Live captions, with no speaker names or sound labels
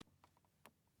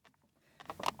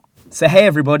So hey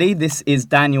everybody, this is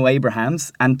Daniel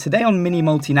Abrahams, and today on Mini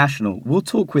Multinational, we'll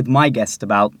talk with my guest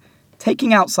about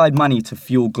taking outside money to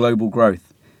fuel global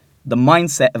growth, the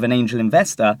mindset of an angel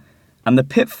investor, and the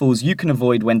pitfalls you can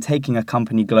avoid when taking a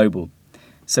company global.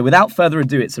 So without further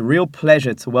ado, it's a real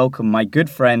pleasure to welcome my good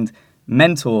friend,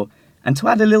 mentor, and to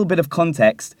add a little bit of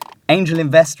context, angel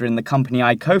investor in the company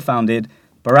I co-founded,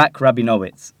 Barak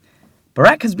Rabinowitz.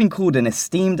 Barak has been called an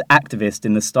esteemed activist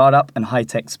in the startup and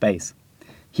high-tech space.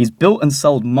 He's built and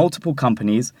sold multiple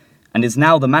companies and is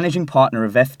now the managing partner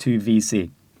of F2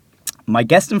 VC. My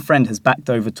guest and friend has backed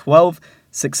over 12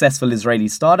 successful Israeli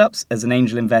startups as an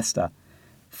angel investor.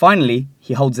 Finally,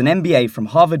 he holds an MBA from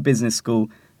Harvard Business School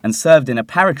and served in a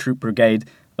paratroop brigade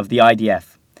of the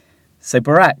IDF. So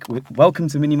Barak, welcome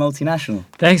to Mini Multinational.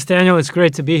 Thanks, Daniel. It's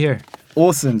great to be here.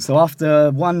 Awesome. So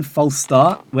after one false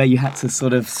start where you had to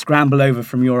sort of scramble over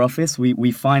from your office,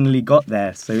 we finally got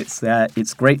there. So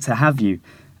it's great to have you.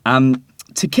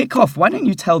 To kick off, why don't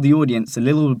you tell the audience a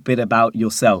little bit about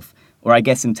yourself, or I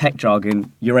guess in tech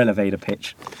jargon, your elevator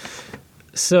pitch?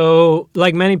 So,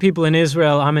 like many people in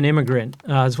Israel, I'm an immigrant.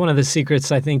 It's one of the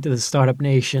secrets, I think, to the startup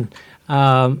nation.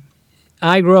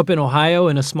 I grew up in Ohio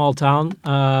in a small town,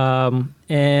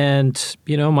 and,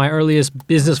 my earliest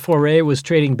business foray was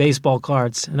trading baseball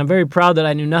cards. And I'm very proud that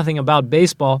I knew nothing about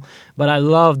baseball, but I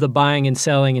loved the buying and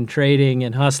selling and trading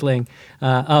and hustling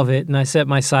of it, and I set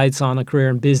my sights on a career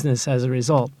in business as a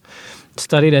result.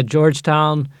 Studied at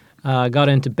Georgetown, got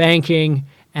into banking,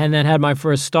 and then had my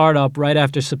first startup right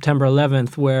after September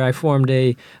 11th, where I formed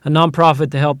a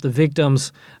nonprofit to help the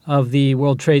victims of the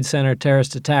World Trade Center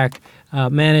terrorist attack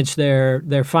manage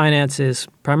their finances,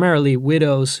 primarily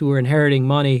widows who were inheriting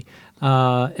money,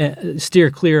 steer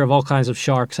clear of all kinds of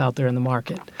sharks out there in the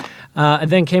market. I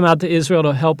then came out to Israel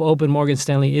to help open Morgan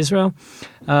Stanley Israel,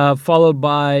 followed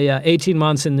by 18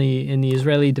 months in the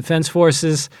Israeli Defense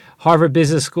Forces, Harvard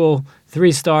Business School,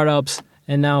 3 startups,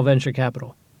 and now venture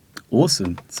capital.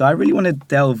 Awesome. So I really want to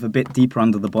delve a bit deeper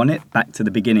under the bonnet, back to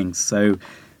the beginnings. So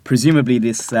presumably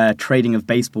this trading of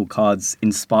baseball cards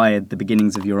inspired the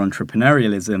beginnings of your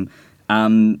entrepreneurialism.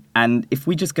 And if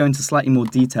we just go into slightly more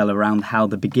detail around how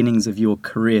the beginnings of your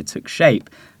career took shape,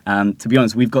 to be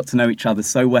honest, we've got to know each other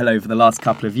so well over the last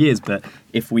couple of years, but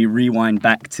if we rewind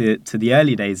back to the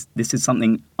early days, this is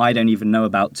something I don't even know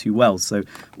about too well. So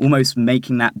almost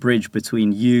making that bridge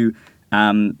between you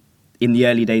in the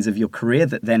early days of your career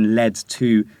that then led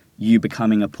to you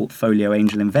becoming a portfolio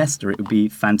angel investor. It would be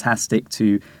fantastic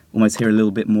to almost hear a little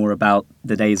bit more about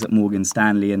the days at Morgan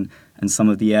Stanley and some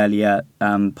of the earlier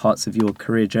parts of your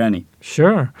career journey.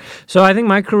 Sure. So I think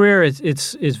my career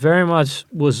it's very much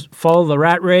was follow the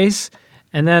rat race,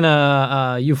 and then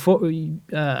a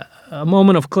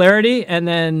moment of clarity, and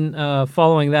then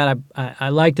following that, I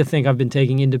like to think I've been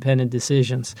taking independent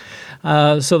decisions.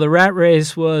 So the rat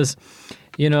race was,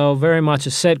 very much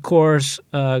a set course,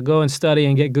 go and study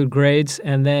and get good grades,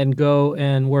 and then go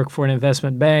and work for an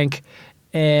investment bank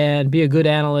and be a good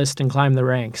analyst and climb the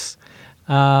ranks.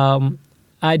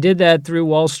 I did that through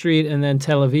Wall Street and then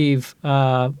Tel Aviv.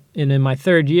 And in my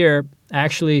third year,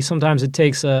 actually, sometimes it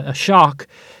takes a shock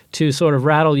to sort of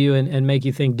rattle you and make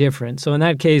you think different. So in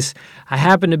that case, I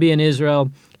happened to be in Israel.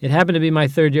 It happened to be my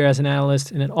third year as an analyst,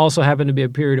 and it also happened to be a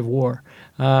period of war,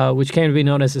 which came to be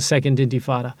known as the Second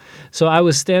Intifada. So I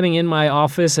was standing in my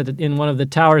office in one of the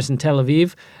towers in Tel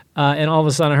Aviv, and all of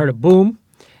a sudden I heard a boom,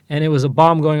 and it was a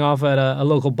bomb going off at a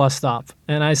local bus stop.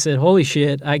 And I said, holy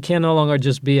shit, I can no longer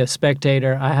just be a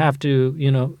spectator. I have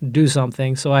to, do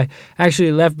something. So I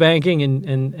actually left banking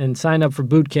and signed up for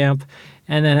boot camp,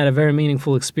 and then had a very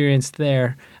meaningful experience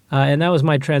there. And that was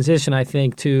my transition, I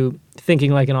think, to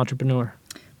thinking like an entrepreneur.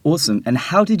 Awesome. And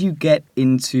how did you get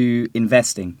into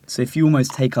investing? So if you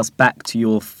almost take us back to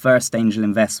your first angel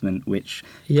investment, which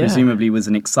presumably was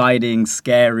an exciting,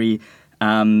 scary,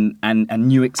 and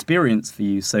new experience for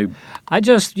you. So I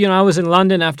just, I was in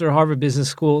London after Harvard Business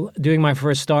School doing my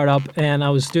first startup, and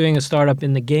I was doing a startup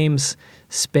in the games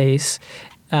space.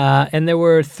 And there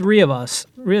were 3 of us,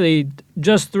 really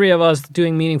just 3 of us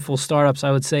doing meaningful startups,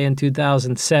 I would say, in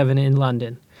 2007 in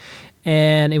London.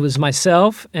 And it was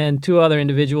myself and 2 other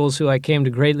individuals who I came to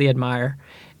greatly admire.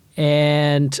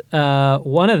 And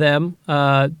one of them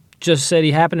just said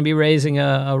he happened to be raising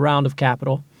a round of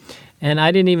capital. And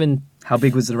I didn't even... How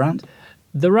big was the round?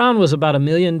 The round was about £1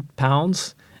 million.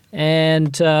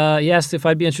 And he asked if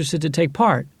I'd be interested to take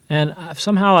part. And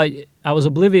somehow I was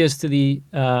oblivious to the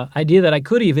idea that I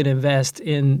could even invest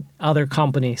in other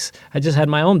companies. I just had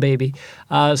my own baby.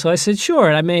 So I said, sure.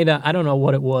 And I made, I don't know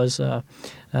what it was,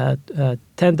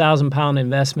 £10,000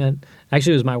 investment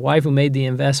Actually, it was my wife who made the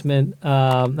investment.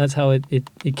 That's how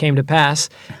it came to pass.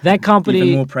 That company...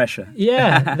 Even more pressure.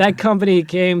 Yeah, that company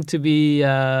came to be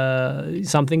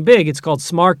something big. It's called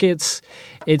Smarkets.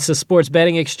 It's a sports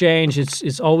betting exchange.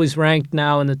 It's always ranked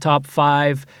now in the top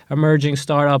 5 emerging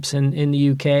startups in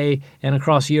the UK and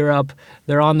across Europe.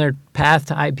 They're on their path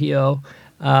to IPO.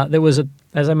 There was,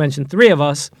 as I mentioned, 3 of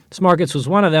us. Smarkets was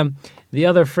one of them. The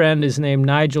other friend is named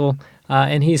Nigel,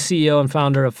 and he's CEO and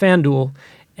founder of FanDuel.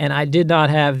 And I did not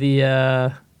have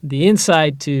the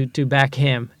insight to back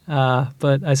him.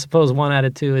 But I suppose 1 out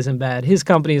of 2 isn't bad. His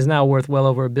company is now worth well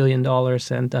over $1 billion,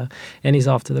 and he's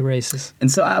off to the races.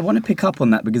 And so I want to pick up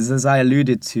on that because, as I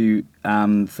alluded to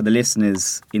for the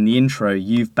listeners in the intro,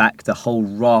 you've backed a whole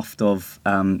raft of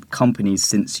companies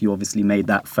since you obviously made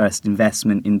that first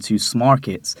investment into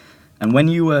Smarkets. And when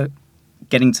you were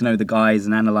getting to know the guys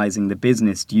and analysing the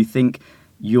business, do you think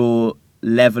your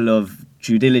level of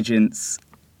due diligence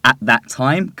at that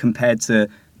time compared to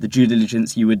the due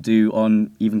diligence you would do on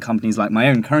even companies like my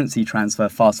own, Currency Transfer,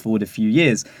 fast forward a few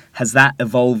years, has that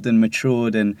evolved and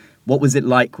matured? And what was it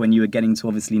like when you were getting to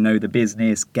obviously know the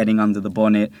business, getting under the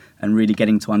bonnet and really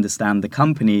getting to understand the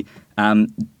company?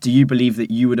 Do you believe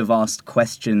that you would have asked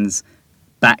questions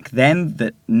back then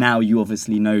that now you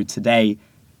obviously know today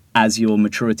as your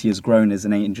maturity has grown as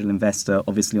an angel investor,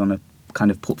 obviously on a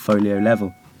kind of portfolio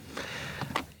level?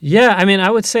 Yeah, I mean,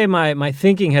 I would say my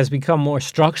thinking has become more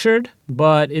structured,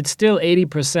 but it's still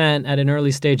 80% at an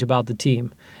early stage about the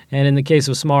team. And in the case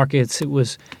of Smarkets, it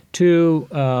was 2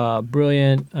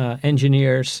 brilliant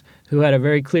engineers who had a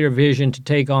very clear vision to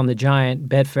take on the giant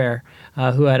Betfair,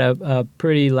 who had a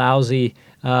pretty lousy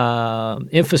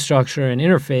infrastructure and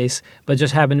interface, but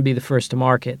just happened to be the first to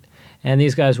market. And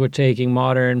these guys were taking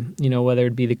modern, whether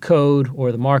it be the code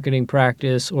or the marketing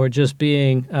practice or just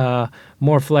being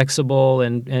more flexible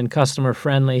and customer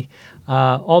friendly,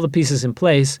 all the pieces in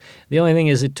place. The only thing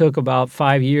is it took about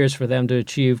 5 years for them to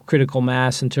achieve critical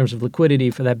mass in terms of liquidity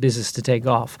for that business to take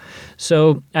off.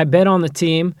 So I bet on the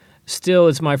team. Still,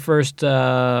 it's my first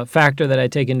factor that I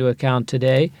take into account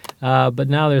today. But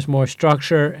now there's more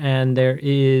structure and there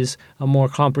is a more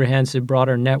comprehensive,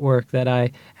 broader network that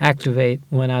I activate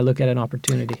when I look at an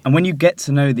opportunity. And when you get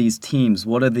to know these teams,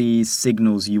 what are the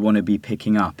signals you want to be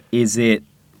picking up? Is it,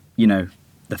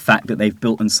 the fact that they've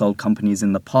built and sold companies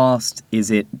in the past?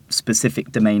 Is it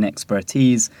specific domain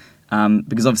expertise?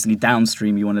 Because obviously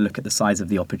downstream you want to look at the size of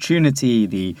the opportunity,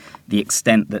 the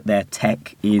extent that their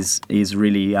tech is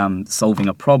really solving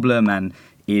a problem and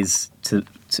is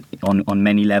on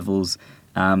many levels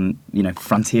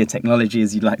frontier technology,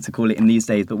 as you'd like to call it in these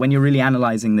days. But when you're really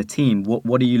analysing the team,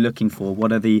 what are you looking for?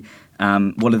 What are the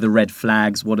red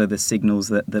flags? What are the signals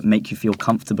that make you feel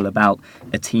comfortable about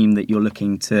a team that you're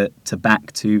looking to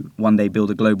back to one day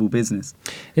build a global business?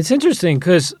 It's interesting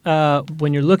because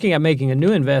when you're looking at making a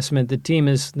new investment, the team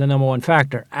is the number one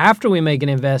factor. After we make an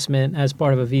investment as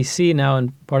part of a VC now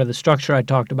and part of the structure I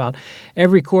talked about,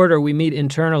 every quarter we meet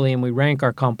internally and we rank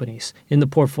our companies in the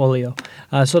portfolio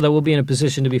so that we'll be in a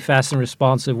position to be fast and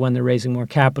responsive when they're raising more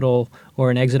capital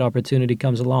or an exit opportunity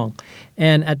comes along.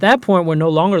 And at that point, we're no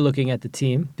longer looking at the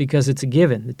team because it's a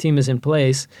given. The team is in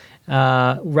place.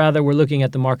 Rather, we're looking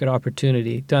at the market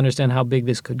opportunity to understand how big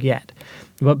this could get.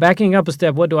 But backing up a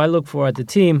step, what do I look for at the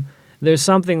team? There's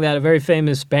something that a very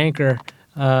famous banker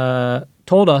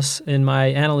told us in my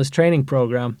analyst training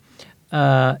program.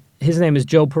 His name is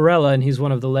Joe Perella, and he's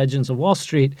one of the legends of Wall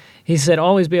Street. He said,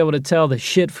 always be able to tell the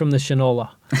shit from the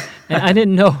shinola. And I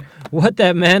didn't know what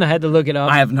that meant. I had to look it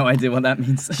up. I have no idea what that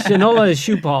means. Shinola is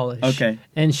shoe polish. Okay.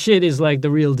 And shit is like the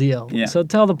real deal. Yeah. So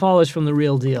tell the polish from the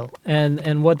real deal.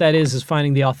 And what that is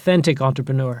finding the authentic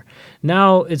entrepreneur.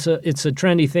 Now it's a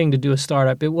trendy thing to do a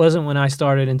startup. It wasn't when I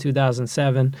started in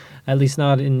 2007, at least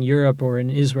not in Europe or in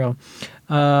Israel.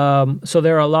 So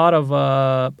there are a lot of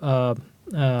I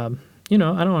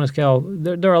don't want to scale.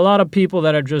 There are a lot of people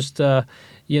that are just,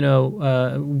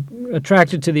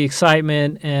 attracted to the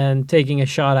excitement and taking a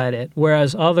shot at it,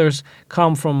 whereas others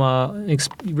come from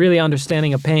really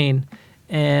understanding a pain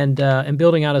and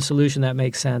building out a solution that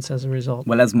makes sense as a result.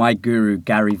 Well, as my guru,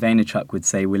 Gary Vaynerchuk, would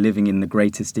say, we're living in the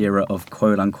greatest era of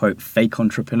quote-unquote fake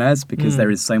entrepreneurs because there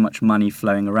is so much money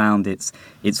flowing around. It's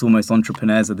almost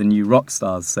entrepreneurs are the new rock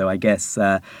stars. So I guess...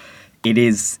 It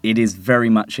is very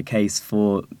much a case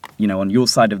for, on your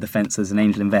side of the fence as an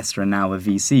angel investor and now a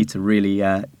VC to really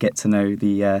get to know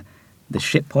the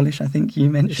shit polish, I think you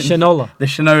mentioned. Shinola. The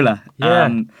shinola.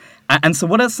 Yeah. And so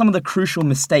what are some of the crucial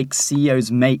mistakes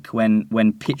CEOs make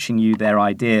when pitching you their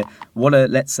idea? What are,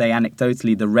 let's say,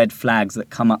 anecdotally, the red flags that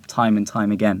come up time and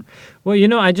time again? Well,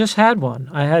 I just had one.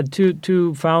 I had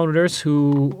two founders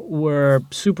who were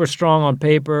super strong on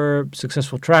paper,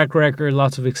 successful track record,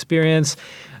 lots of experience.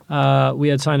 We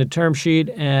had signed a term sheet,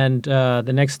 and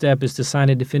the next step is to sign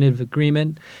a definitive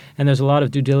agreement. And there's a lot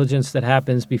of due diligence that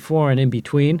happens before and in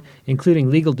between, including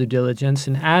legal due diligence.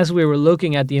 And as we were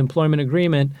looking at the employment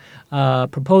agreement,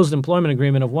 proposed employment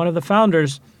agreement of one of the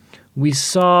founders, we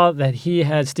saw that he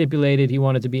had stipulated he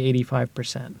wanted to be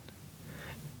 85%.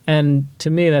 And to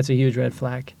me, that's a huge red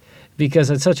flag,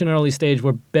 because at such an early stage,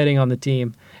 we're betting on the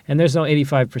team. And there's no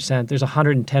 85%, there's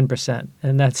 110%,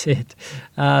 and that's it.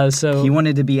 So he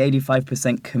wanted to be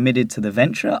 85% committed to the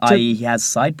venture, i.e. he has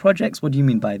side projects? What do you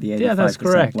mean by the 85%? Yeah, that's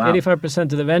correct. Wow. 85%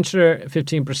 to the venture,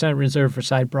 15% reserved for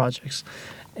side projects.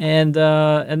 And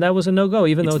that was a no-go,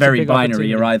 even though it's very a big binary. opportunity.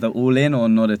 You're either all in or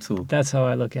not at all. That's how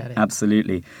I look at it.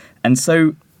 Absolutely. And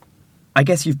so I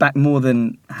guess you've backed more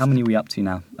than, how many are we up to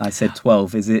now? I said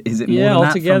 12. Is it more than that?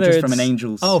 Altogether, From an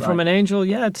angel's from an angel,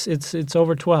 yeah, it's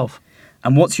over 12.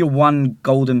 And what's your one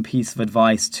golden piece of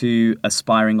advice to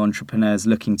aspiring entrepreneurs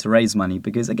looking to raise money?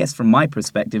 Because I guess from my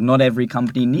perspective, not every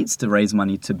company needs to raise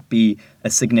money to be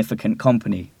a significant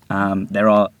company. There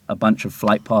are a bunch of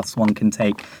flight paths one can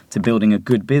take to building a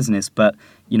good business. But,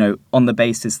 on the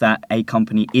basis that a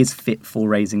company is fit for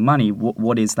raising money,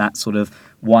 what is that sort of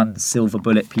one silver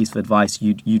bullet piece of advice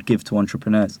you'd give to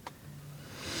entrepreneurs?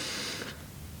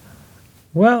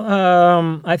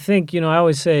 Well, I think, I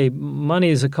always say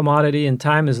money is a commodity and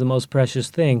time is the most precious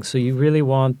thing. So you really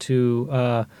want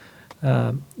to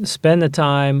spend the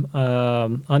time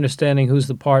understanding who's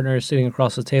the partner sitting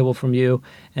across the table from you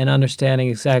and understanding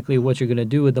exactly what you're going to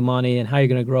do with the money and how you're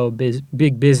going to grow a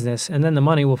big business. And then the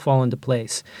money will fall into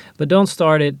place. But don't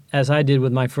start it, as I did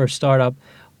with my first startup,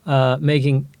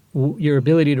 making your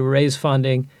ability to raise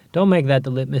funding. Don't make that the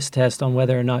litmus test on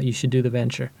whether or not you should do the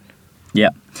venture.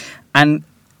 Yeah. And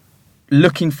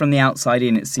looking from the outside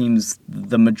in, it seems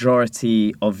the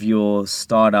majority of your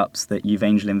startups that you've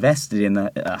angel invested in,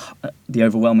 the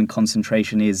overwhelming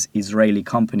concentration is Israeli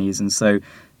companies. And so,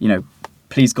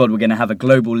 please God, we're going to have a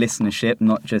global listenership,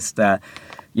 not just,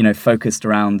 focused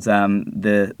around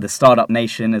the startup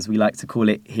nation, as we like to call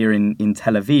it here in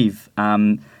Tel Aviv.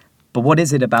 But what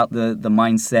is it about the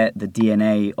mindset, the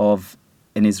DNA of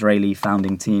an Israeli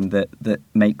founding team that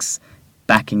makes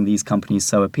backing these companies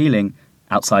so appealing,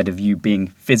 outside of you being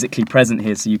physically present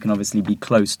here, so you can obviously be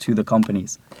close to the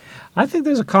companies? I think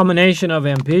there's a combination of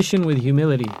ambition with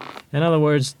humility. In other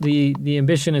words, the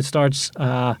ambition, it starts,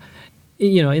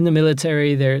 in the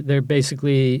military. They're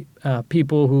basically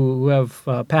people who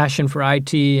have passion for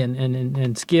IT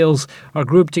and skills are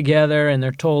grouped together, and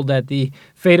they're told that the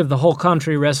fate of the whole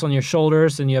country rests on your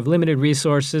shoulders, and you have limited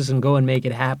resources, and go and make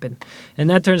it happen. And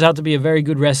that turns out to be a very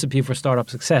good recipe for startup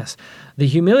success. The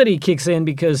humility kicks in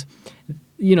because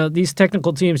these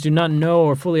technical teams do not know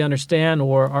or fully understand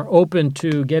or are open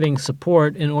to getting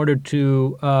support in order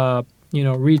to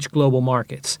reach global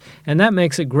markets. And that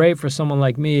makes it great for someone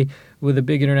like me with a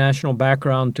big international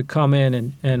background to come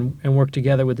in and work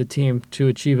together with the team to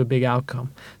achieve a big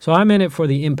outcome. So I'm in it for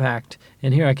the impact,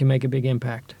 and here I can make a big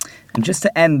impact. And just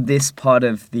to end this part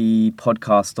of the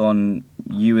podcast on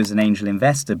you as an angel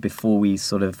investor, before we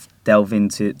sort of delve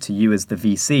into you as the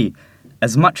VC,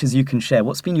 as much as you can share,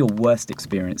 what's been your worst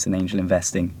experience in angel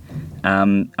investing?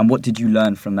 And what did you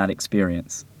learn from that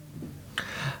experience?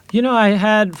 I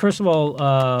had, first of all,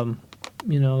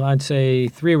 I'd say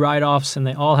 3 write-offs, and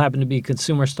they all happened to be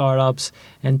consumer startups,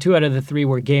 and 2 out of the 3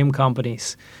 were game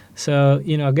companies. So,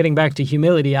 getting back to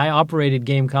humility, I operated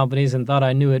game companies and thought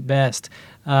I knew it best.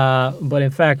 But in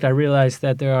fact, I realized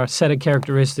that there are a set of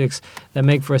characteristics that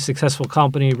make for a successful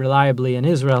company reliably in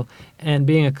Israel, and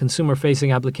being a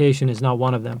consumer-facing application is not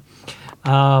one of them.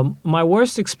 My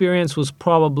worst experience was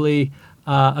probably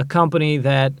a company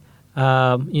that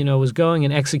was going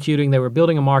and executing. They were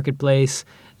building a marketplace.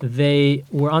 They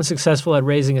were unsuccessful at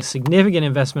raising a significant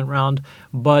investment round,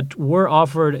 but were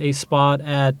offered a spot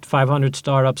at 500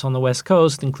 startups on the West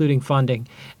Coast, including funding,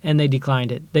 and they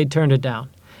declined it. They turned it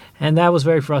down. And that was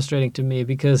very frustrating to me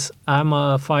because I'm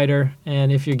a fighter,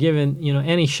 and if you're given,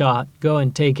 any shot, go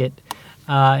and take it.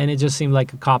 And it just seemed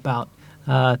like a cop-out.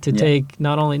 Take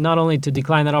not only to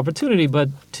decline that opportunity, but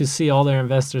to see all their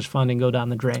investors' funding go down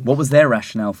the drain. What was their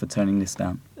rationale for turning this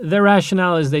down? Their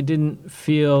rationale is they didn't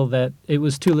feel that it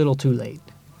was too little too late.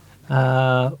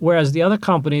 Whereas the other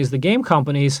companies, the game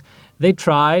companies, they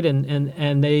tried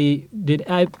and they did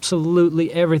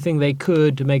absolutely everything they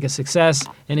could to make a success,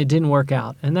 and it didn't work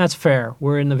out. And that's fair.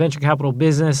 We're in the venture capital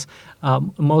business.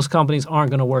 Most companies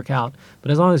aren't going to work out.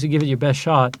 But as long as you give it your best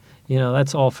shot,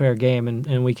 that's all fair game,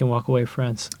 and we can walk away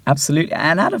friends. Absolutely.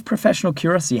 And out of professional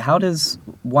curiosity, how does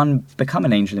one become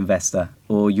an angel investor?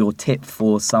 Or your tip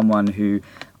for someone who,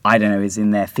 I don't know, is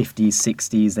in their 50s,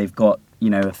 60s, they've got,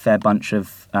 a fair bunch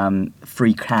of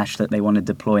free cash that they want to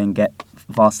deploy and get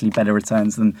vastly better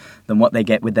returns than what they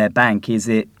get with their bank. Is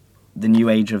it the new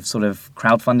age of sort of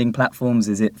crowdfunding platforms?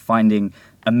 Is it finding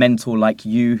a mentor like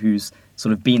you who's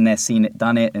sort of been there, seen it,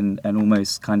 done it, and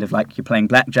almost kind of like you're playing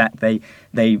blackjack, they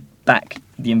back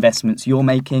the investments you're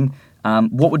making?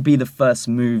 What would be the first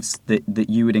moves that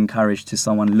you would encourage to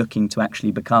someone looking to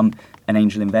actually become an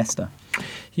angel investor?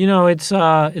 It's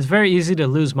very easy to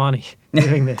lose money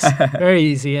doing this. Very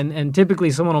easy. And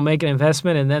typically someone will make an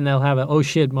investment and then they'll have an oh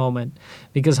shit moment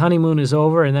because honeymoon is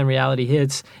over and then reality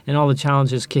hits and all the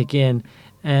challenges kick in,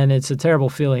 and it's a terrible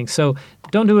feeling. So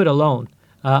don't do it alone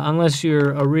unless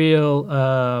you're a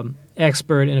real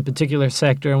expert in a particular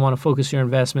sector and want to focus your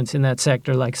investments in that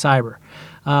sector like cyber.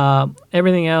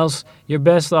 Everything else, you're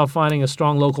best off finding a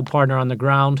strong local partner on the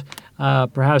ground,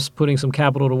 perhaps putting some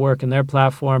capital to work in their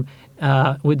platform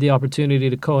with the opportunity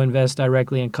to co-invest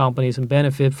directly in companies and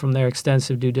benefit from their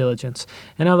extensive due diligence.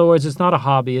 In other words, it's not a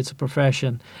hobby, it's a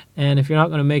profession. And if you're not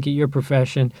going to make it your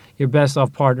profession, you're best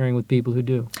off partnering with people who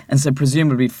do. And so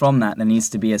presumably from that, there needs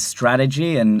to be a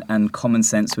strategy, and common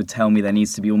sense would tell me there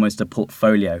needs to be almost a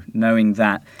portfolio, knowing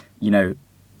that,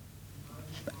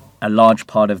 a large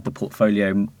part of the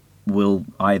portfolio will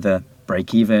either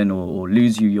break even or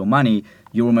lose you your money.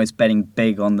 You're almost betting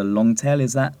big on the long tail.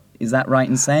 Is that right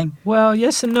in saying? Well,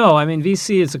 yes and no. I mean,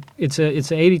 VC it's a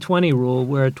 80-20 rule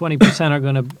where 20% are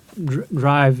going to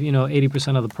drive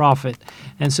 80% of the profit,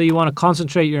 and so you want to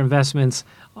concentrate your investments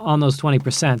on those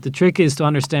 20%. The trick is to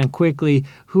understand quickly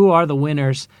who are the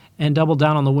winners and double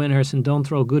down on the winners, and don't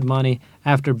throw good money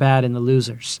after bad in the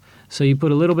losers. So you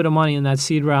put a little bit of money in that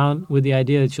seed round with the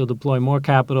idea that you'll deploy more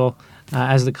capital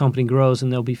as the company grows,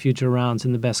 and there'll be future rounds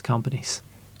in the best companies.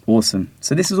 Awesome.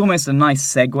 So this is almost a nice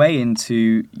segue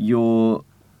into your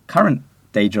current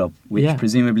day job, which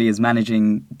presumably is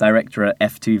managing director at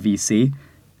F2VC.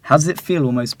 How does it feel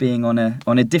almost being on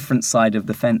a different side of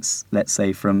the fence, let's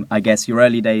say, from, I guess, your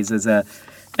early days as a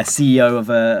CEO of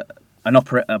a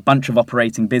bunch of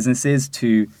operating businesses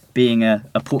to being a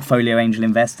portfolio angel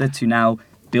investor to now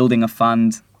building a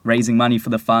fund, raising money for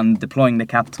the fund, deploying the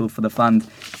capital for the fund?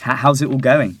 How's it all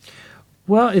going?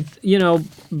 Well,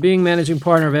 being managing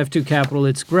partner of F2 Capital,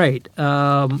 it's great.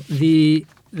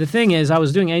 The thing is, I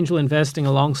was doing angel investing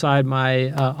alongside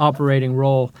my operating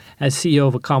role as CEO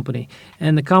of a company.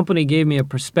 And the company gave me a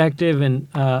perspective and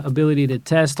ability to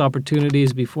test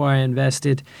opportunities before I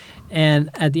invested. And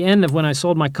at the end of when I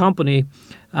sold my company,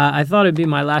 I thought it'd be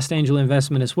my last angel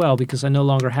investment as well because I no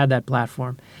longer had that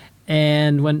platform.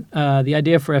 And when the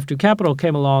idea for F2 Capital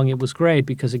came along, it was great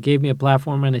because it gave me a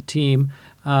platform and a team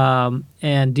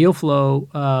and deal flow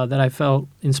that I felt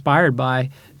inspired by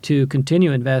to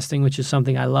continue investing, which is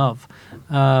something I love.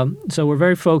 So we're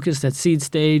very focused at seed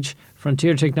stage,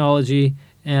 frontier technology,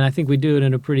 and I think we do it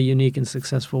in a pretty unique and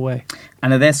successful way.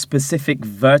 And are there specific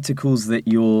verticals that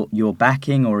you're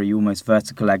backing, or are you almost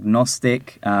vertical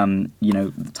agnostic? Time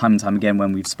and time again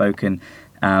when we've spoken,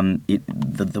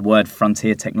 the word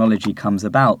frontier technology comes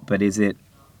about, but is it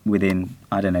within,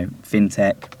 I don't know,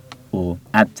 fintech or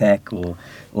ad tech or?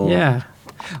 Yeah.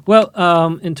 Well,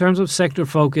 in terms of sector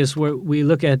focus, we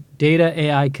look at data,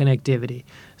 AI, connectivity.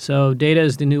 So data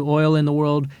is the new oil in the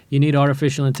world. You need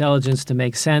artificial intelligence to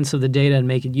make sense of the data and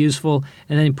make it useful,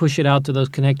 and then push it out to those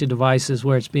connected devices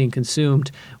where it's being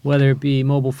consumed, whether it be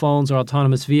mobile phones or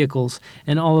autonomous vehicles.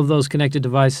 And all of those connected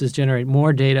devices generate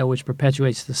more data, which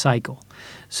perpetuates the cycle.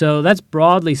 So that's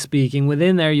broadly speaking.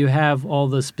 Within there, you have all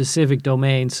the specific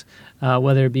domains,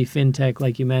 whether it be fintech,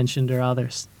 like you mentioned, or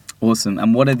others. Awesome.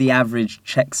 And what are the average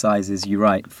check sizes you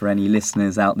write for any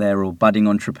listeners out there or budding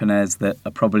entrepreneurs that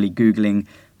are probably Googling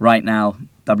right now,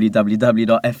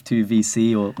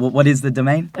 www.f2vc, or what is the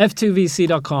domain?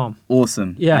 f2vc.com.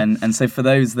 Awesome. Yeah. And so for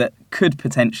those that could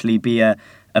potentially be a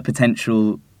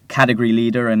potential category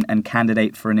leader and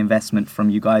candidate for an investment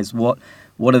from you guys, what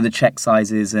are the check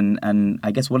sizes and I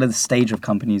guess what are the stage of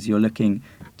companies you're looking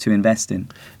to invest in?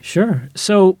 Sure.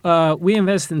 So we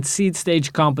invest in seed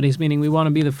stage companies, meaning we want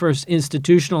to be the first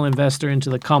institutional investor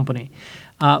into the company.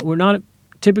 We're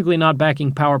typically not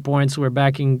backing PowerPoints. We're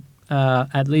backing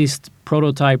at least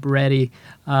prototype ready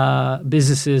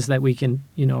businesses that we can,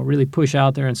 really push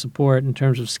out there and support in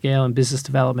terms of scale and business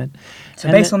development.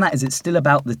 So based on that, is it still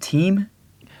about the team?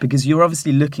 Because you're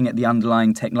obviously looking at the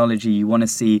underlying technology. You want to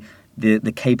see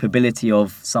the capability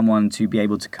of someone to be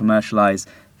able to commercialize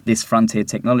this frontier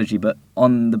technology. But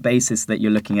on the basis that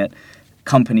you're looking at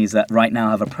companies that right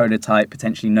now have a prototype,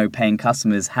 potentially no paying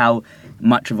customers, how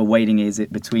much of a weighting is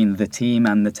it between the team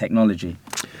and the technology?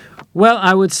 Well,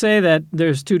 I would say that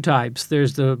there's two types.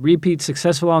 There's the repeat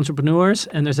successful entrepreneurs,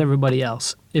 and there's everybody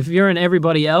else. If you're an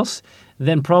everybody else,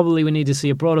 then probably we need to see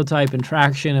a prototype and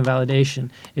traction and validation.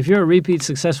 If you're a repeat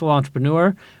successful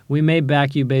entrepreneur, we may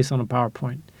back you based on a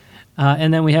PowerPoint.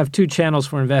 And then we have two channels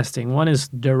for investing. One is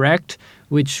direct,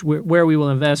 where we will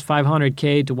invest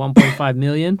 $500K to $1.5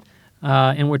 million.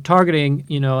 And we're targeting,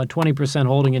 a 20%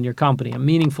 holding in your company, a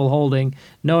meaningful holding,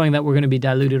 knowing that we're going to be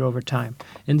diluted over time.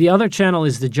 And the other channel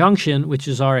is the junction, which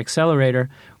is our accelerator,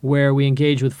 where we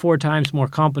engage with 4 times more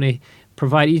company,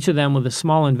 provide each of them with a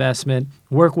small investment,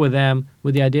 work with them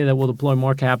with the idea that we'll deploy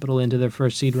more capital into their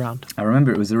first seed round. I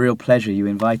remember it was a real pleasure. You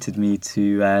invited me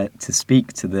to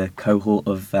speak to the cohort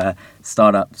of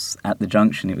startups at the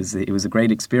junction. It was a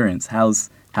great experience. How's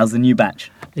the new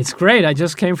batch? It's great. I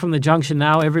just came from the junction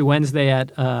now. Every Wednesday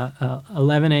at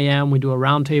 11 a.m. we do a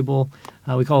roundtable.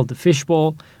 We call it the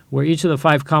Fishbowl, where each of the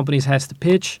 5 companies has to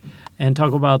pitch and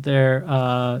talk about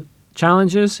their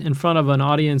challenges in front of an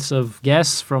audience of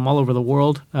guests from all over the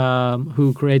world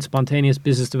who create spontaneous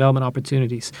business development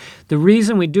opportunities. The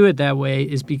reason we do it that way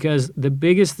is because the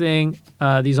biggest thing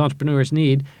these entrepreneurs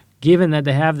need, given that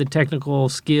they have the technical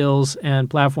skills and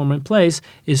platform in place,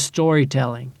 is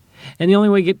storytelling. And the only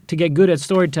way to get good at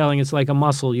storytelling is like a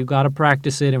muscle. You got to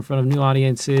practice it in front of new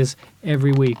audiences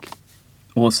every week.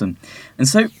 Awesome. And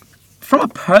so from a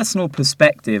personal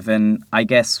perspective, and I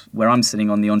guess where I'm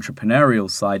sitting on the entrepreneurial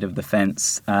side of the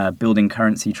fence,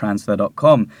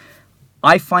 buildingcurrencytransfer.com,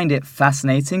 I find it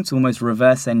fascinating to almost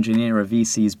reverse engineer a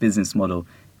VC's business model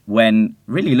when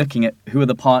really looking at who are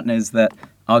the partners that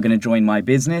are going to join my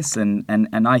business. And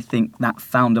I think that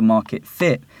founder market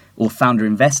fit, or founder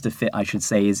investor fit, I should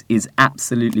say, is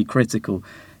absolutely critical.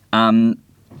 And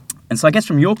so I guess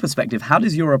from your perspective, how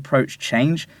does your approach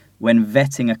change when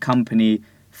vetting a company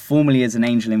formerly as an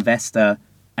angel investor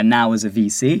and now as a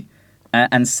VC?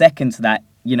 And second to that,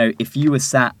 if you were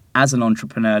sat as an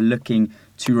entrepreneur looking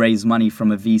to raise money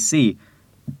from a VC,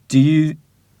 do you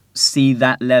see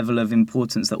that level of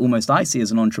importance that almost I see as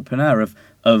an entrepreneur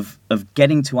of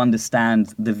getting to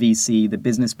understand the VC, the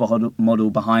business model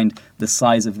behind the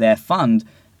size of their fund,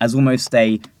 as almost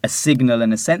a signal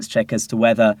and a sense check as to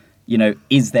whether,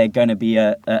 is there going to be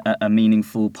a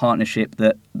meaningful partnership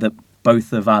that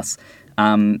both of us,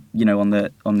 on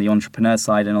the entrepreneur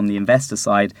side and on the investor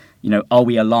side, are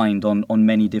we aligned on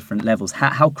many different levels?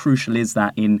 How crucial is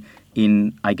that in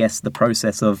I guess the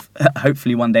process of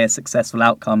hopefully one day a successful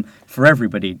outcome for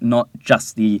everybody, not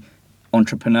just the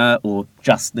entrepreneur or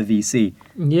just the VC?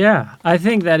 Yeah, I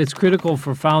think that it's critical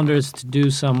for founders to do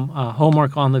some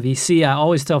homework on the VC. I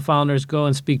always tell founders, go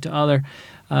and speak to other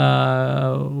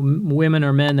women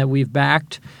or men that we've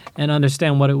backed and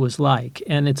understand what it was like.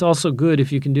 And it's also good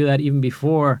if you can do that even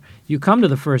before you come to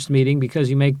the first meeting,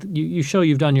 because you show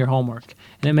you've done your homework,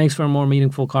 and it makes for a more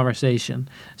meaningful conversation.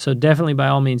 So definitely, by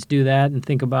all means, do that and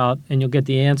think about, and you'll get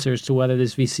the answers to whether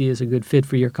this VC is a good fit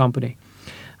for your company.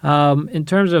 In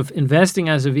terms of investing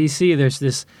as a VC, there's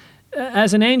this,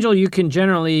 as an angel, you can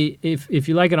generally, if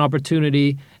you like an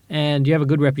opportunity and you have a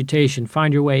good reputation,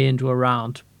 find your way into a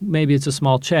round. Maybe it's a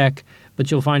small check,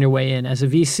 but you'll find your way in. As a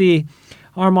VC,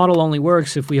 our model only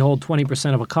works if we hold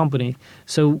 20% of a company.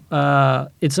 So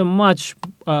it's a much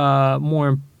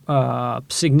more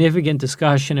significant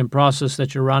discussion and process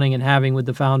that you're running and having with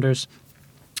the founders.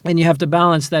 And you have to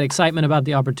balance that excitement about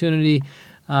the opportunity,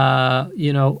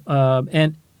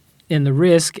 and the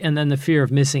risk, and then the fear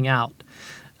of missing out.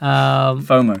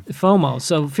 FOMO.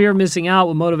 So fear of missing out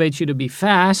will motivate you to be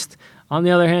fast. On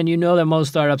the other hand, that most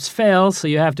startups fail, so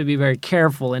you have to be very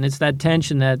careful. And it's that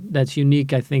tension that's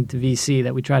unique, I think, to VC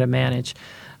that we try to manage.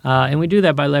 And we do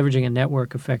that by leveraging a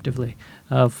network effectively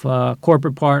of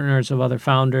corporate partners, of other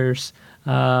founders,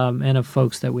 and of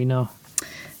folks that we know.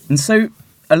 And so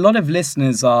a lot of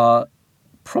listeners are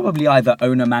probably either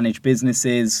owner-managed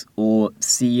businesses or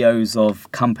CEOs of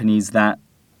companies that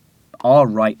are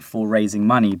ripe for raising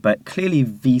money, but clearly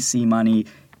VC money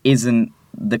isn't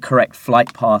the correct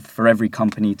flight path for every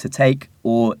company to take,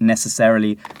 or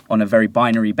necessarily on a very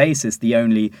binary basis, the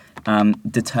only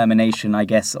determination, I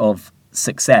guess, of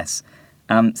success.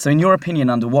 So in your opinion,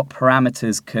 under what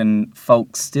parameters can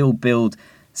folks still build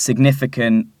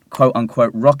significant quote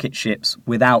unquote rocket ships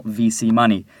without VC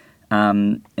money.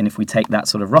 And if we take that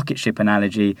sort of rocket ship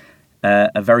analogy,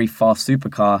 a very fast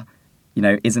supercar,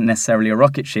 isn't necessarily a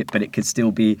rocket ship, but it could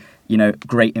still be,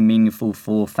 great and meaningful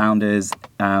for founders,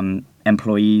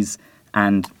 employees,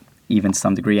 and even to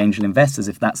some degree angel investors,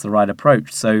 if that's the right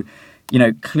approach. So,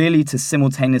 clearly to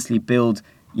simultaneously build,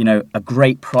 a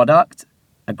great product,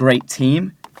 a great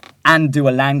team, and do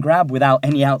a land grab without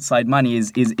any outside money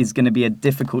is going to be a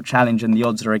difficult challenge, and the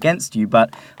odds are against you.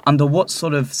 But under what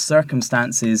sort of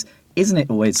circumstances isn't it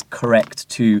always correct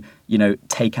to,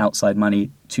 take outside money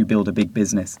to build a big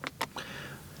business?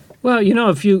 Well,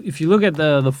 if you look at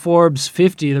the Forbes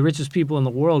 50, the richest people in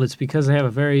the world, it's because they have a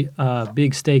very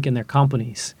big stake in their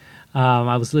companies.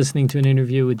 I was listening to an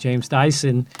interview with James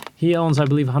Dyson. He owns, I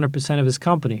believe, 100% of his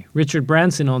company. Richard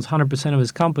Branson owns 100% of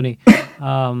his company.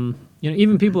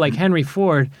 Even people like Henry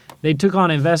Ford, they took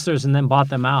on investors and then bought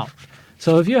them out.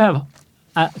 So if you have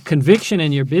a conviction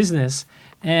in your business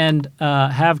and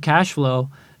have cash flow,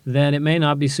 then it may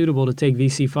not be suitable to take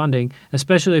VC funding,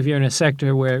 especially if you're in a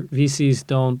sector where VCs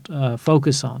don't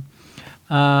focus on.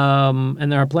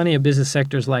 And there are plenty of business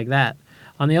sectors like that.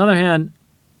 On the other hand,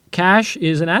 cash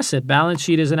is an asset. Balance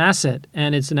sheet is an asset.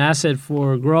 And it's an asset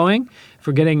for growing,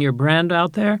 for getting your brand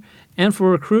out there, and for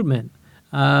recruitment.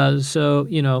 So,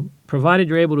 provided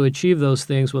you're able to achieve those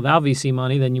things without VC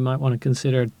money, then you might want to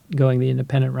consider going the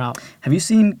independent route. Have you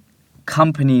seen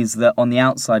companies that on the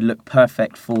outside look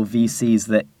perfect for VCs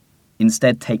that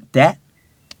instead take debt?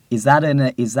 Is that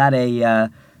a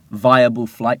viable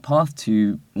flight path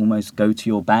to almost go to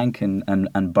your bank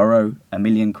and borrow £1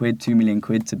 million, £2 million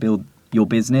to build your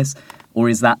business? Or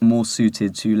is that more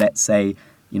suited to, let's say,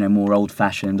 more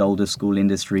old-fashioned, older school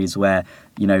industries where,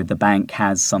 the bank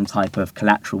has some type of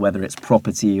collateral, whether it's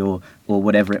property or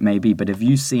whatever it may be? But have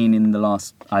you seen in the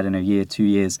last, year, 2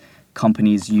 years,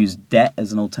 companies use debt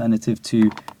as an alternative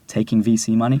to taking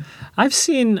VC money? I've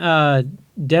seen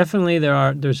definitely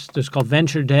there's called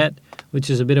venture debt, which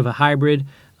is a bit of a hybrid,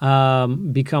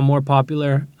 become more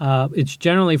popular. It's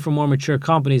generally for more mature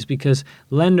companies because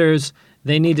lenders,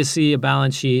 they need to see a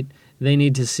balance sheet. They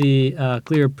need to see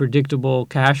clear, predictable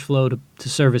cash flow to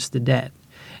service the debt.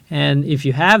 And if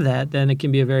you have that, then it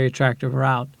can be a very attractive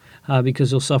route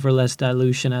because you'll suffer less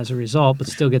dilution as a result, but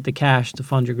still get the cash to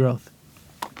fund your growth.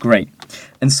 Great.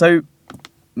 And so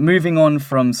moving on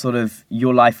from sort of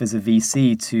your life as a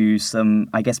VC to some,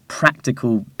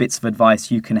 practical bits of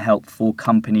advice you can help for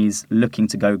companies looking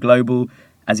to go global.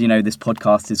 As you know, this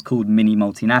podcast is called Mini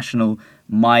Multinational.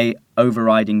 My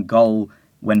overriding goal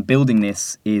when building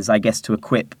this is, to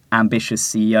equip ambitious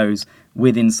CEOs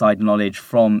with inside knowledge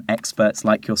from experts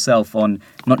like yourself on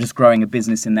not just growing a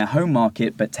business in their home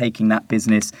market, but taking that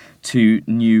business to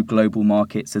new global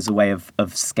markets as a way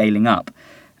of scaling up.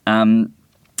 And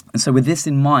so with this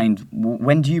in mind,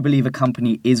 when do you believe a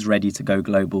company is ready to go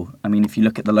global? If you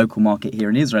look at the local market here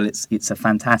in Israel, it's a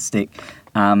fantastic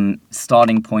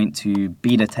starting point to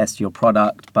beta test your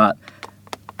product, but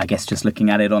just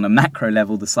looking at it on a macro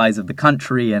level, the size of the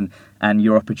country and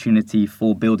your opportunity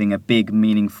for building a big,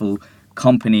 meaningful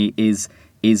company is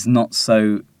not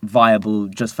so viable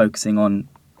just focusing on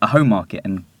a home market.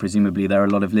 And presumably there are a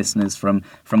lot of listeners from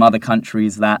other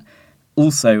countries that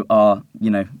also are,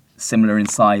 similar in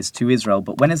size to Israel.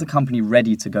 But when is a company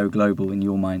ready to go global in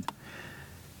your mind?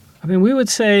 We would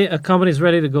say a company's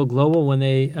ready to go global when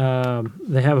they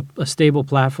have a stable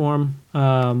platform,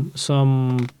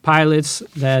 some pilots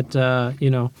that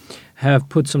have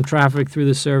put some traffic through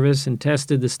the service and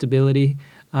tested the stability,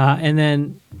 and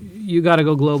then you got to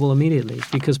go global immediately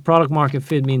because product market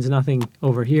fit means nothing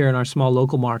over here in our small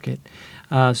local market.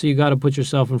 So you got to put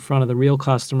yourself in front of the real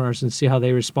customers and see how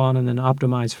they respond and then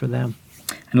optimize for them.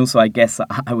 And also,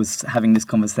 I was having this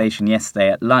conversation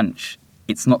yesterday at lunch.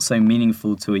 It's not so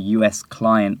meaningful to a US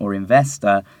client or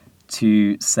investor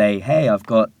to say, hey, I've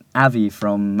got Avi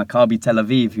from Maccabi Tel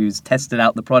Aviv who's tested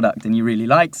out the product and he really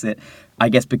likes it.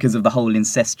 Because of the whole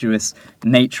incestuous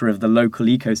nature of the local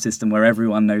ecosystem where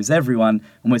everyone knows everyone,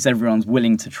 almost everyone's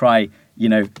willing to try,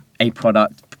 a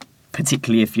product,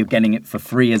 particularly if you're getting it for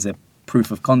free as a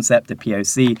proof of concept, a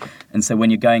POC. And so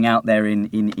when you're going out there in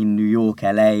New York,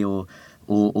 LA or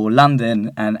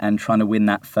London and trying to win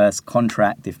that first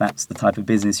contract, if that's the type of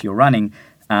business you're running,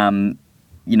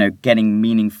 getting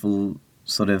meaningful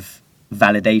sort of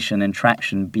validation and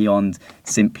traction beyond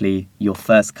simply your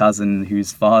first cousin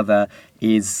whose father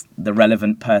is the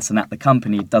relevant person at the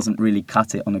company doesn't really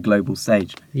cut it on a global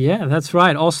stage. Yeah, that's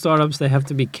right. All startups, they have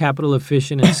to be capital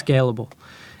efficient and scalable.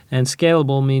 And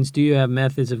scalable means, do you have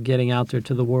methods of getting out there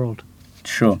to the world?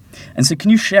 Sure. And so can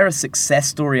you share a success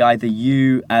story, either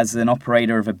you as an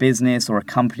operator of a business or a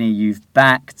company you've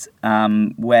backed,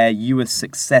 where you were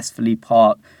successfully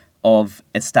part of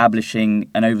establishing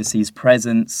an overseas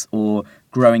presence or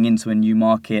growing into a new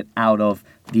market out of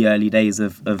the early days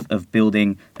of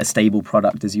building a stable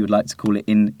product, as you would like to call it,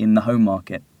 in the home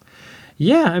market?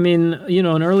 Yeah, I mean,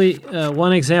 an early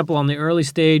one example on the early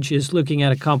stage is looking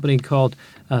at a company called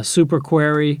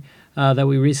SuperQuery that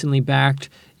we recently backed.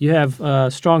 You have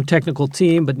a strong technical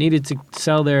team, but needed to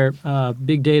sell their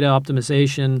big data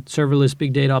optimization, serverless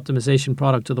big data optimization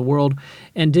product to the world,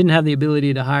 and didn't have the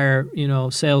ability to hire,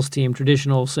 sales team,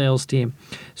 traditional sales team.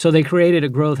 So they created a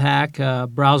growth hack,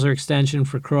 browser extension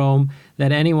for Chrome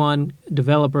that anyone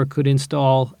developer could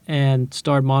install and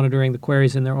start monitoring the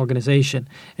queries in their organization.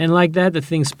 And like that, the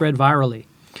thing spread virally.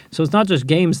 So it's not just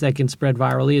games that can spread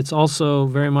virally, it's also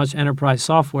very much enterprise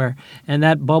software. And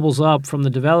that bubbles up from the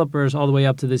developers all the way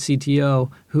up to the CTO,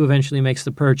 who eventually makes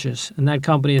the purchase. And that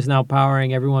company is now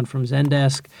powering everyone from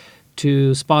Zendesk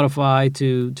to Spotify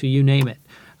to you name it.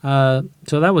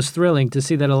 So that was thrilling to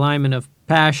see that alignment of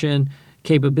passion,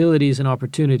 capabilities, and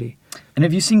opportunity. And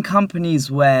have you seen companies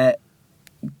where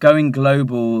going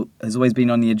global has always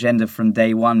been on the agenda from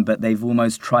day one, but they've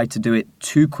almost tried to do it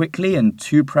too quickly and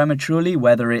too prematurely,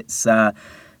 whether it's,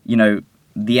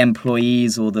 the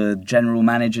employees or the general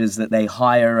managers that they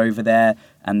hire over there,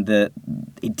 and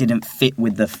it didn't fit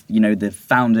with the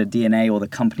founder DNA or the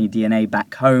company DNA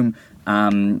back home,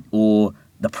 or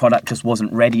the product just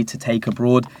wasn't ready to take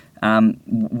abroad.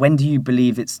 When do you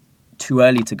believe it's too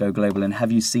early to go global, and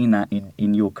have you seen that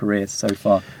in your career so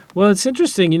far? Well, it's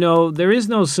interesting. There is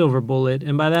no silver bullet,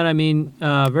 and by that I mean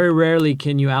very rarely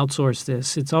can you outsource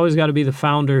this. It's always got to be the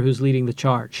founder who's leading the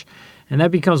charge. And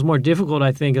that becomes more difficult,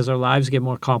 I think, as our lives get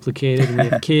more complicated and we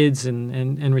have kids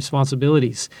and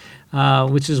responsibilities,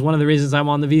 which is one of the reasons I'm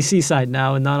on the VC side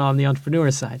now and not on the entrepreneur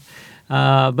side.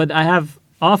 But I have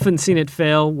often seen it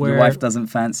fail where... Your wife doesn't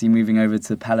fancy moving over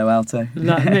to Palo Alto?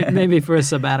 No, maybe for a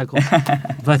sabbatical.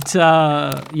 But,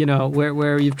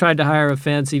 where you've tried to hire a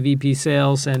fancy VP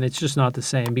sales and it's just not the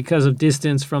same because of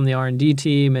distance from the R&D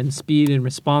team and speed and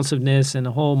responsiveness and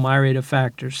a whole myriad of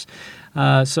factors.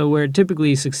 So where it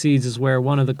typically succeeds is where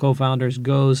one of the co-founders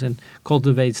goes and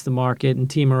cultivates the market and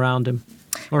team around him.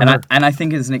 And I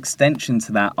think as an extension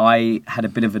to that, I had a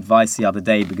bit of advice the other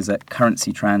day because at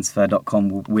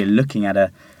currencytransfer.com, we're looking at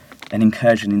an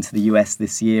incursion into the US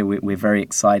this year. We're very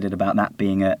excited about that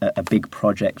being a big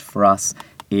project for us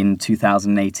in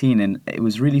 2018. And it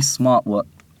was really smart what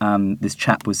this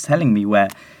chap was telling me, where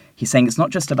he's saying it's not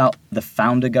just about the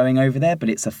founder going over there, but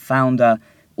it's a founder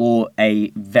or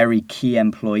a very key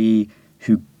employee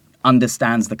who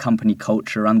understands the company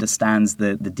culture, understands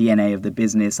the DNA of the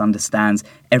business, understands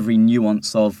every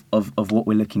nuance of what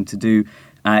we're looking to do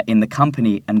in the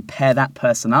company, and pair that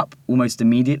person up almost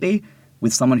immediately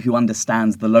with someone who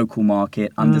understands the local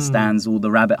market, understands all the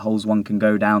rabbit holes one can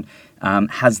go down,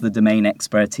 has the domain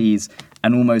expertise,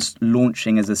 and almost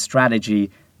launching as a strategy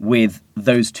with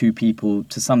those two people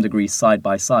to some degree side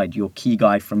by side, your key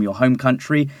guy from your home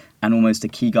country and almost a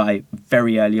key guy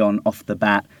very early on off the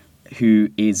bat who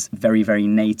is very, very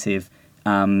native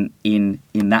in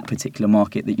that particular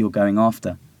market that you're going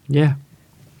after. Yeah.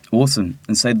 Awesome.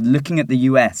 And so looking at the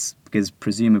US, because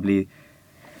presumably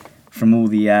from all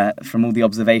the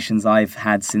observations I've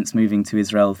had since moving to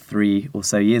Israel 3 or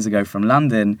so years ago from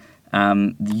London,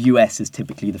 the US is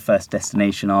typically the first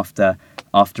destination after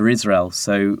Israel.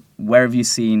 So where have you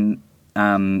seen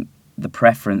the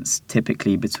preference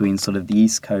typically between sort of the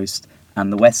East Coast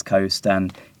and the West Coast,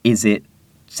 and is it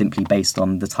simply based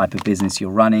on the type of business you're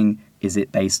running? Is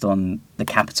it based on the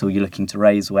capital you're looking to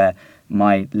raise, where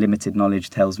my limited knowledge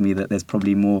tells me that there's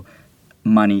probably more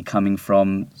money coming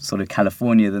from sort of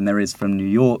California than there is from New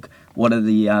York? What are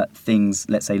the things,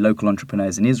 let's say, local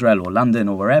entrepreneurs in Israel or London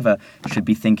or wherever should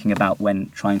be thinking about when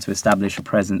trying to establish a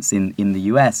presence in the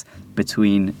US,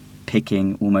 between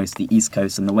picking almost the East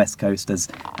Coast and the West Coast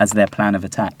as their plan of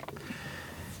attack?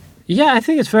 Yeah, I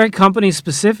think it's very company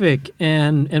specific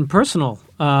and personal.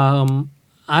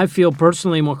 I feel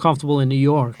personally more comfortable in New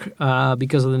York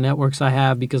because of the networks I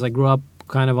have, because I grew up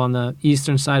kind of on the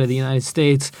eastern side of the United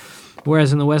States,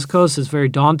 whereas in the West Coast it's very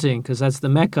daunting because that's the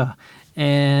Mecca,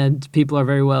 and people are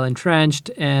very well entrenched,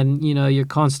 and you're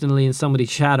constantly in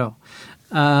somebody's shadow.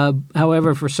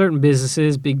 However, for certain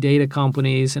businesses, big data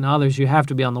companies and others, you have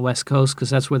to be on the West Coast because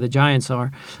that's where the giants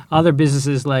are. Other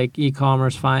businesses like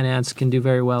e-commerce, finance can do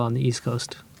very well on the East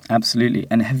Coast. Absolutely.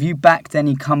 And have you backed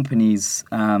any companies,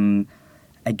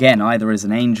 again, either as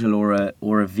an angel or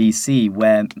a VC,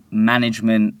 where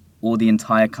management or the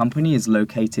entire company is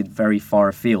located very far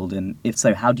afield? And if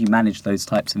so, how do you manage those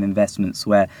types of investments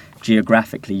where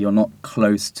geographically you're not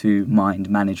close to Mind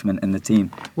management and the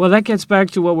team? Well, that gets back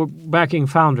to what we're backing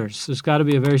founders. There's got to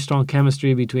be a very strong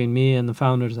chemistry between me and the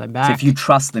founders I back. So if you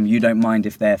trust them, you don't mind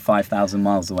if they're 5,000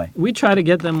 miles away? We try to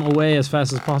get them away as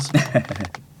fast as possible.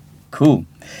 Cool.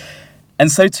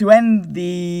 And so to end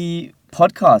the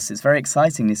podcast, it's very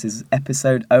exciting. This is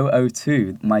episode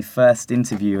 002, my first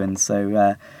interview. And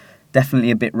so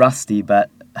definitely a bit rusty, but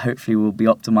hopefully we'll be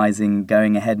optimizing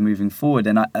going ahead moving forward.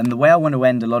 And the way I want to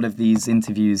end a lot of these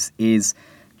interviews is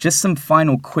just some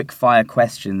final quick fire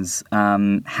questions,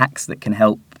 hacks that can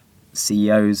help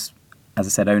CEOs, as I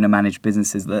said, owner-managed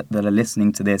businesses that are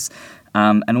listening to this,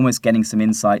 and almost getting some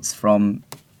insights from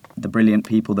the brilliant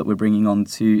people that we're bringing on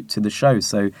to the show.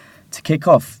 So to kick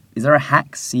off, is there a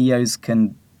hack CEOs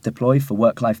can deploy for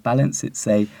work-life balance? It's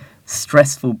a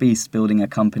stressful beast building a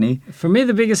company. For me,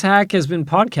 the biggest hack has been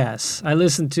podcasts. I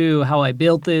listen to How I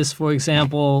Built This, for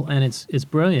example, and it's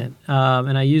brilliant.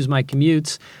 And I use my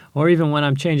commutes, or even when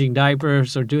I'm changing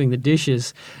diapers or doing the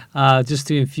dishes, just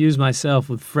to infuse myself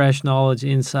with fresh knowledge,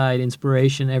 insight,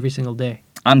 inspiration every single day.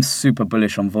 I'm super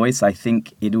bullish on voice. I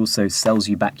think it also sells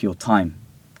you back your time.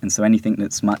 And so anything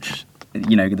that's much,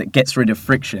 that gets rid of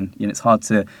friction, it's hard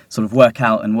to sort of work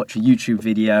out and watch a YouTube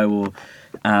video or,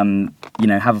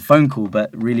 have a phone call, but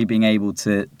really being able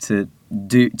to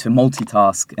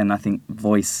multitask. And I think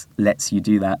voice lets you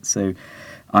do that. So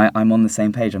I'm on the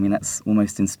same page. I mean, that's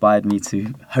almost inspired me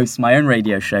to host my own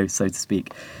radio show, so to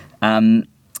speak.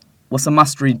 What's a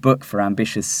must-read book for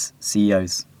ambitious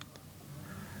CEOs?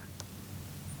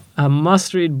 A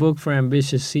must-read book for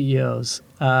ambitious CEOs.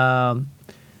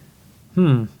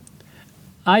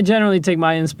 I generally take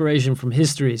my inspiration from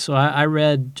history. So I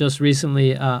read just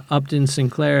recently Upton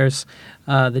Sinclair's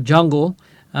The Jungle,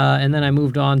 and then I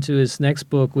moved on to his next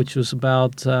book, which was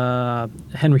about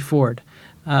Henry Ford.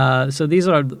 So these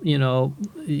are,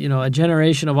 a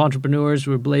generation of entrepreneurs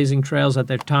who are blazing trails at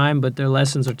their time, but their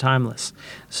lessons are timeless.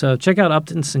 So check out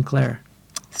Upton Sinclair.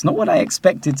 It's not what I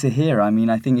expected to hear. I mean,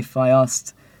 I think if I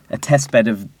asked a test bed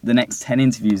of the next 10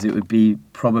 interviews, it would be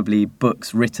probably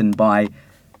books written by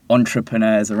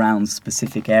entrepreneurs around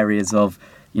specific areas of,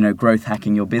 growth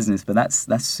hacking your business. But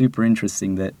that's super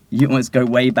interesting that you almost go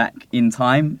way back in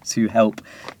time to help,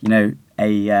 the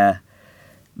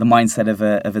mindset of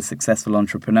a successful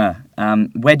entrepreneur.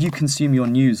 Where do you consume your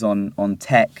news on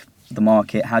tech, the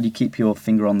market? How do you keep your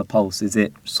finger on the pulse? Is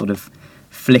it sort of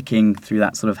flicking through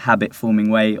that sort of habit-forming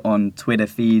way on Twitter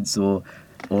feeds or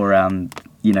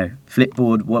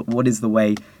Flipboard? What is the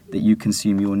way that you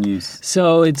consume your news?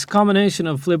 So it's a combination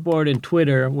of Flipboard and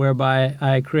Twitter, whereby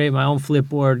I create my own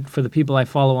Flipboard for the people I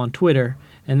follow on Twitter,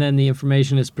 and then the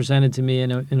information is presented to me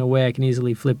in a way I can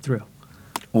easily flip through.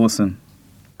 Awesome.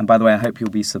 And by the way, I hope you'll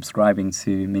be subscribing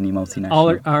to Mini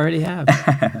Multinational. I already have.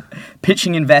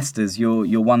 Pitching investors,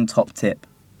 your one top tip.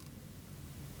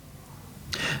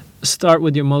 Start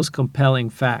with your most compelling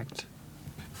fact.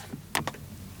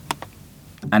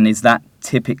 And is that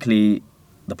typically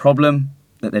the problem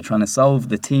that they're trying to solve,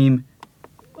 the team?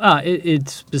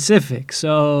 It's specific.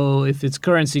 So if it's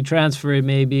currency transfer, it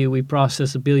may be we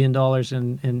process $1 billion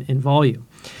in volume.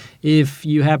 If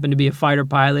you happen to be a fighter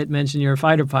pilot, mention you're a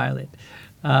fighter pilot.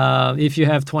 If you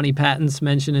have 20 patents,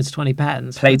 mention it's 20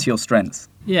 patents. Play to your strengths.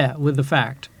 Yeah, with the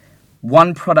fact.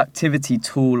 One productivity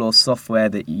tool or software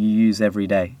that you use every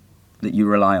day, that you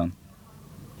rely on,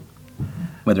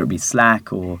 whether it be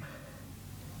Slack or...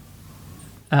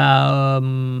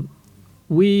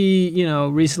 We,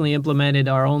 recently implemented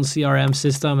our own CRM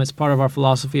system. It's part of our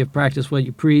philosophy of practice what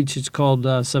you preach. It's called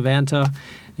Savanta,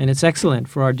 and it's excellent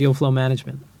for our deal flow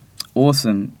management.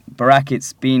 Awesome. Barak,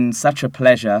 it's been such a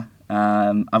pleasure.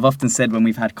 I've often said when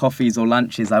we've had coffees or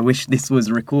lunches, I wish this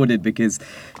was recorded because,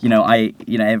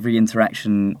 every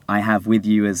interaction I have with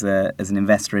you as an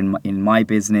investor in my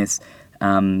business,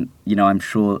 I'm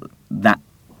sure that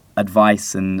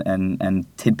advice and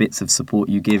tidbits of support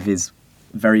you give is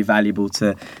very valuable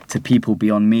to people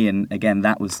beyond me. And again,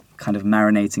 that was kind of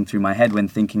marinating through my head when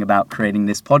thinking about creating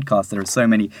this podcast. There are so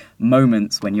many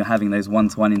moments when you're having those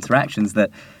one-to-one interactions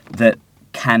that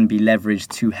can be leveraged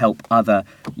to help other,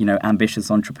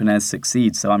 ambitious entrepreneurs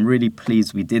succeed. So I'm really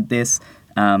pleased we did this.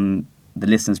 The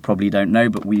listeners probably don't know,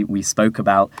 but we spoke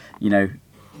about,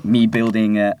 me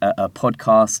building a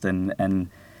podcast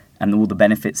and all the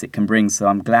benefits it can bring. So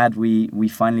I'm glad we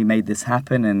finally made this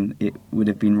happen, and it would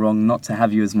have been wrong not to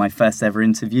have you as my first ever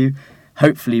interview.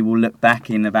 Hopefully we'll look back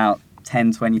in about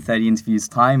 10, 20, 30 interviews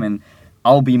time and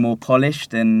I'll be more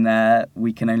polished, and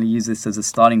we can only use this as a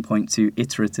starting point to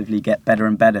iteratively get better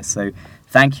and better. So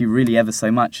thank you really ever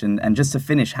so much. And just to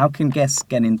finish, how can guests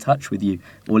get in touch with you,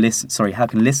 or how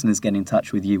can listeners get in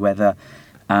touch with you, whether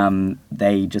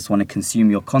they just want to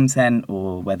consume your content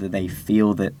or whether they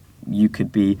feel that you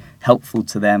could be helpful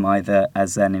to them either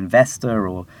as an investor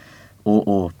or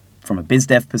from a biz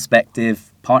dev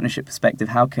perspective, partnership perspective?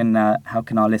 How can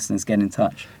our listeners get in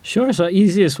touch? Sure. So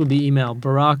easiest would be email,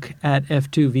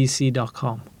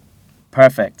 barak@f2vc.com.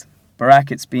 Perfect.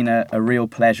 Barak, it's been a real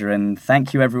pleasure, and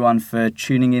thank you everyone for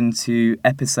tuning in to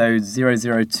episode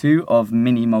 002 of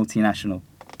Mini Multinational.